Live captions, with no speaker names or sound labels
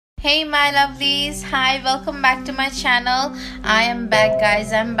Hey my lovelies, hi, welcome back to my channel. I am back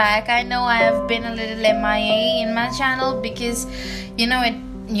guys, I'm back. I know I have been a little MIA in my channel because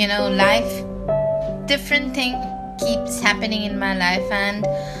life, different thing keeps happening in my life, and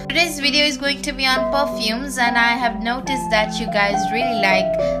today's video is going to be on perfumes, and I have noticed that you guys really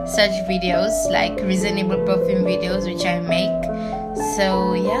like such videos, like reasonable perfume videos which I make.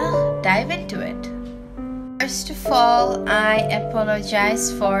 So yeah, dive into it. First of all, I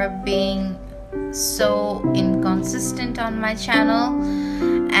apologize for being so inconsistent on my channel,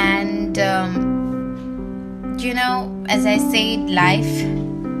 and as I said, life,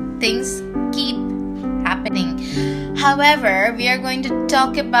 things keep happening. However, we are going to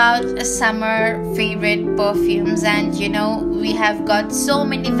talk about summer favorite perfumes, and we have got so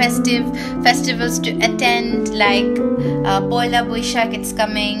many festivals to attend, like Poila Boishakh, it's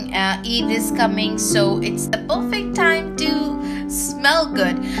coming, Eid is coming, so it's the perfect time to smell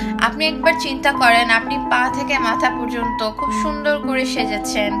good. আপনি একবার চিন্তা করেন, আপনি পা থেকে মাথা পর্যন্ত খুব সুন্দর করে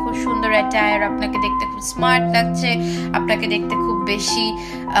সেজেছেন, খুব সুন্দর অ্যাটায়ার, আপনাকে দেখতে খুব স্মার্ট লাগছে, আপনাকে দেখতে খুব বেশি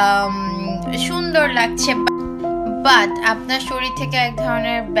সুন্দর লাগছে, বাট আপনার শরীর থেকে এক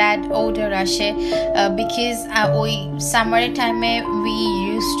ধরনের ব্যাড ওডর আসে বিকজ ওই সামারের টাইমে উই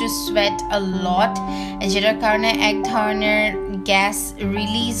ইউজ টু সোয়েট আ লট, যেটার কারণে এক ধরনের গ্যাস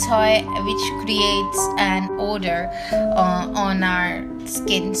রিলিজ হয় which creates an odor on our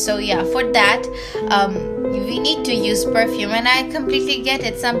skin. So yeah, for that we need to use perfume, and I completely get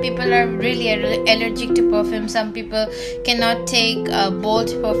it. Some people are really allergic to perfume, some people cannot take bold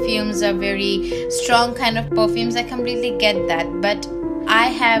perfumes or very strong kind of perfumes. I completely get that, but I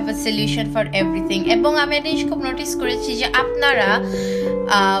have a solution for everything. এবং আমি এটা খুব notice করেছি যে আপনারা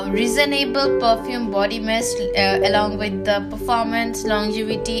reasonable perfume body mist along with the performance,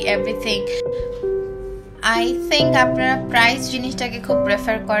 longevity, everything, I think আপনারা price জিনিসটাকে খুব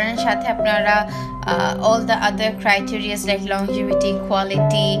প্রেফার করেন, সাথে আপনারা all the other criteria like longevity,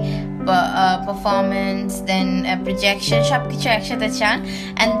 quality, performance, then projection, সবকিছু একসাথে চান,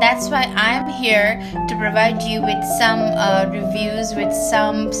 and that's why I'm here to provide you with some reviews, with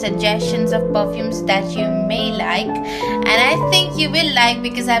some suggestions of perfumes that you may like, and I think you will like,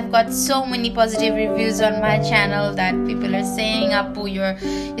 because I've got so many positive reviews on my channel that people are saying, Appu, your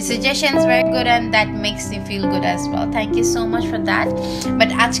suggestions very good, and that makes me feel good as well. Thank you so much for that. But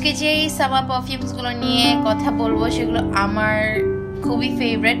আজকে যে summer perfumes গুলো নিয়ে কথা বলবো সেগুলো আমার খুবই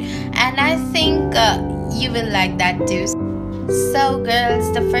favorite, and I think you will like that too. So girls,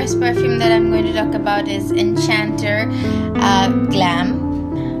 the first perfume that I'm going to talk about is Enchanter Glam,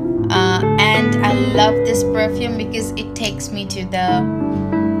 and I love this perfume because it takes me to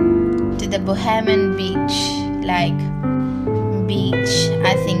the Bohemian beach, like beach,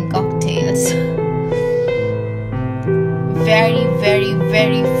 I think cocktails. Very, very,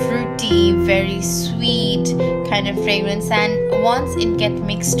 very fruity, very sweet kind of fragrance, and once it gets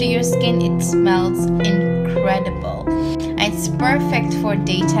mixed to your skin, it smells incredible. It's perfect for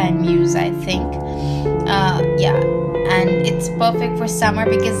daytime use, I think. And it's perfect for summer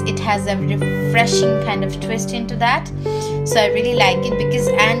because it has a refreshing kind of twist into that. So I really like it because,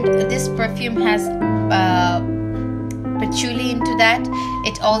 and this perfume has patchouli into that.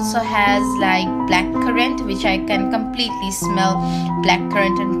 It also has like blackcurrant, which I can completely smell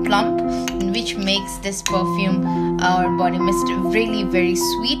blackcurrant and plump, which makes this perfume or body mist really very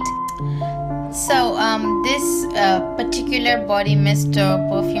sweet. So this particular body mist or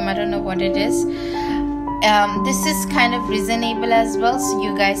perfume, I don't know what it is, this is kind of reasonable as well, so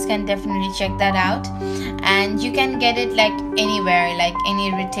you guys can definitely check that out, and you can get it like anywhere, like any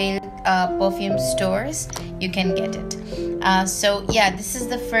retail perfume stores you can get it. So yeah, this is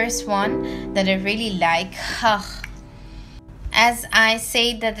the first one that I really like. As I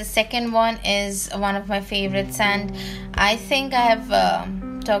said that the second one is one of my favorites, and I think I have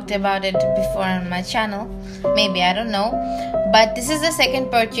talked about it before on my channel, maybe, I don't know, but this is the second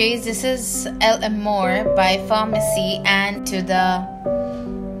purchase. This is El Amor by Pharmacy, and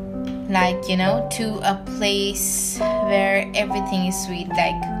to a place where everything is sweet,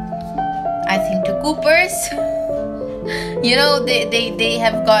 like I think to Cooper's. They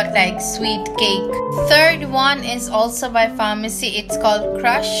have got like sweet cake. Third one is also by Pharmacy. It's called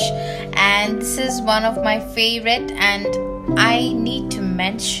Crush, and this is one of my favorite, and I need to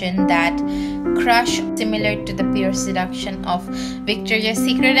mention that Crush similar to the Pure Seduction of Victoria's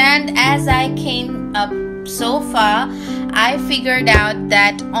Secret, and as I came up so far, I figured out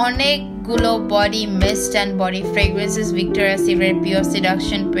that অনেকগুলো body mist and body fragrances Victoria's Secret Pure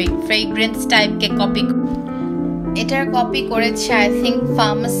Seduction fragrance type ke copy এটার copy করেছে, I think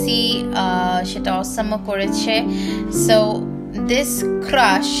Pharmacy, সেটা অসামও করেছে. So this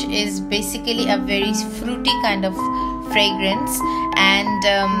Crush is basically a very fruity kind of fragrance, and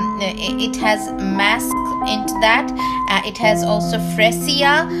it has musk into that. It has also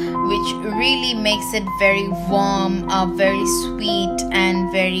freesia, which really makes it very warm, very sweet and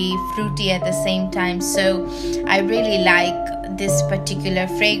very fruity at the same time. So I really like this particular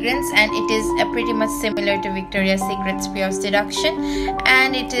fragrance, and it is pretty much similar to Victoria's Secret's Pure Seduction, and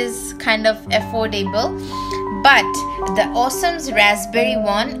it is kind of affordable. But the Awesome's Raspberry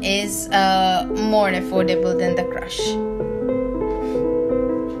one is more affordable than the Crush.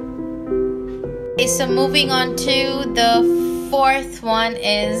 Okay, so moving on to the fourth one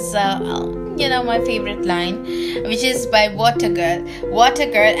is my favorite line, which is by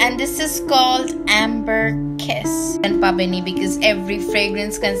Watergirl, and this is called Amber Kiss. And pabeni, because every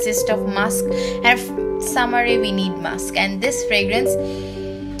fragrance consists of musk, and summer we need musk, and this fragrance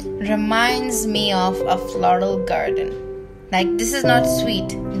reminds me of a floral garden. Like, this is not sweet,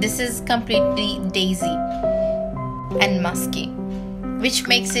 this is completely daisy and musky, which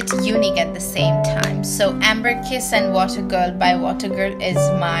makes it unique at the same time. So Amber Kiss and Watergirl by Watergirl is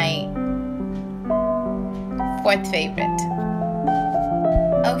my fourth favorite.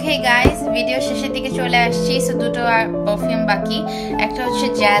 Okay guys, video শেষের দিকে চলে আসছি। So দুটো আর perfume বাকি, একটা হচ্ছে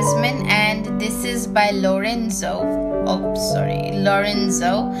Jasmine, and this is by Lorenzo,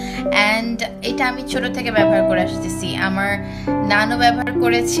 and এটা আমি ছোট থেকে ব্যবহার করে আসতেছি। আমার নানু ব্যবহার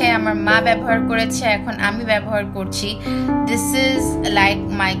করেছে, আমার মা ব্যবহার করেছে, এখন আমি ব্যবহার করছি। This is like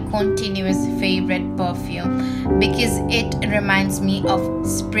my continuous favorite perfume because it reminds me of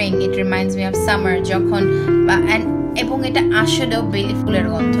spring, it reminds me of summer যখন, এবং এটা আসলেও বেলি ফুলের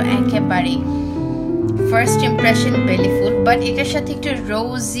গন্ধ একেবারে। ফার্স্ট ইমপ্রেশন বেলি ফুল, বাট এটার সাথে একটু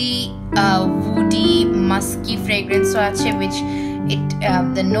রোজি woody musky fragrance আছে, which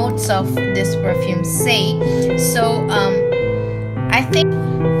the notes of this perfume say. So I think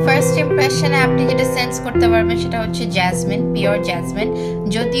first impression আপনি যেটা সেন্স করতে পারবেন সেটা হচ্ছে Jasmine, pure Jasmine।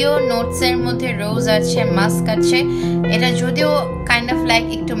 যদিও নোটস এর মধ্যে রোজ আছে, মাস্ক আছে, এটা যদিও কাইন্ড অফ লাইক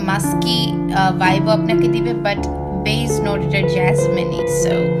একটু মাস্কি ভাইব আপনাকে দিবে, বাট base note এটা Jasmine।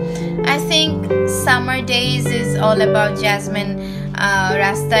 So I think summer days is all about Jasmine।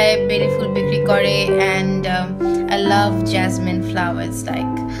 রাস্তায় বেলি ফুল বিক্রি করে, and I love jasmine flowers.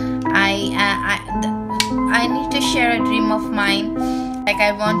 Like I need to share a dream of mine. Like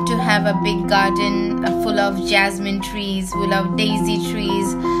I want to have a big garden full of jasmine trees, full of daisy trees.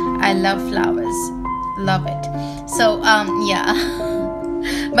 I love flowers, love it. So yeah.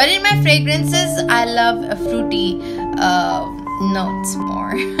 But in my fragrances I love fruity notes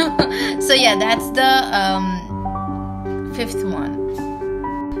more. So yeah, that's the fifth one.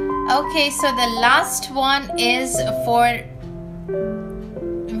 Okay, so the last one is for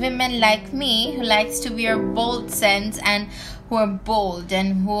women like me who likes to wear bold scents and who are bold and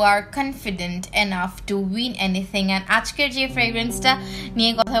who are confident enough to win anything. And আজকের যে ফ্রেগ্রেন্সটা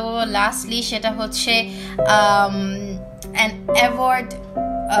নিয়ে কথা বলবো lastly, সেটা হচ্ছে an award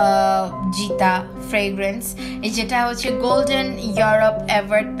Jita fragrance, যেটা হচ্ছে golden Europe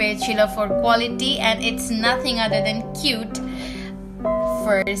award পেয়েছিল for quality, and it's nothing other than cute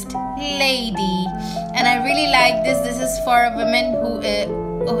First Lady. And I really like this. This is for a woman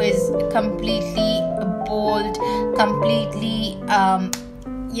who is completely bold, completely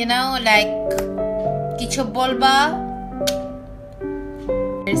like kichu bolba,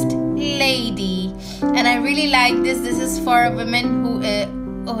 First Lady. And I really like this. This is for a woman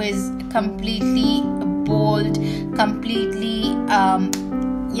who is completely bold, completely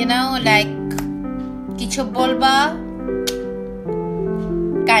like kichu bolba,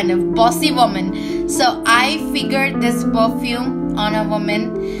 kind of bossy woman. So I figured this perfume on a woman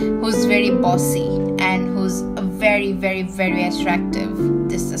who's very bossy and who's very, very, very attractive.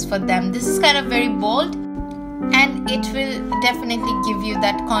 This is for them. This is kind of very bold, and it will definitely give you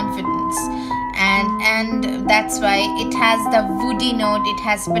that confidence, and that's why it has the woody note, it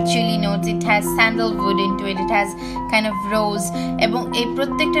has patchouli notes, it has sandalwood into it, it has kind of rose, এবং এই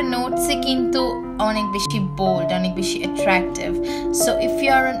প্রত্যেকটা নোটসে কিন্তু অনেক বেশি bold, অনেক বেশি attractive. So if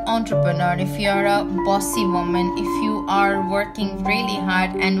you are an entrepreneur, if you are a bossy woman, if you are working really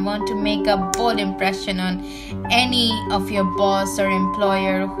hard and want to make a bold impression on any of your boss or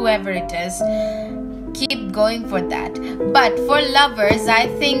employer, whoever it is, keep going for that. But for lovers, I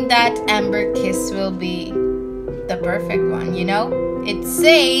think that Amber Kiss will be the perfect one, it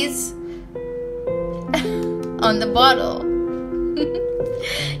says on the bottle.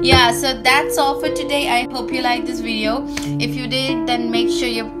 Yeah, so that's all for today. I hope you liked this video. If you did, then make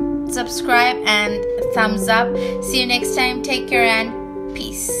sure you subscribe and thumbs up. See you next time. Take care and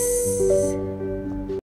peace.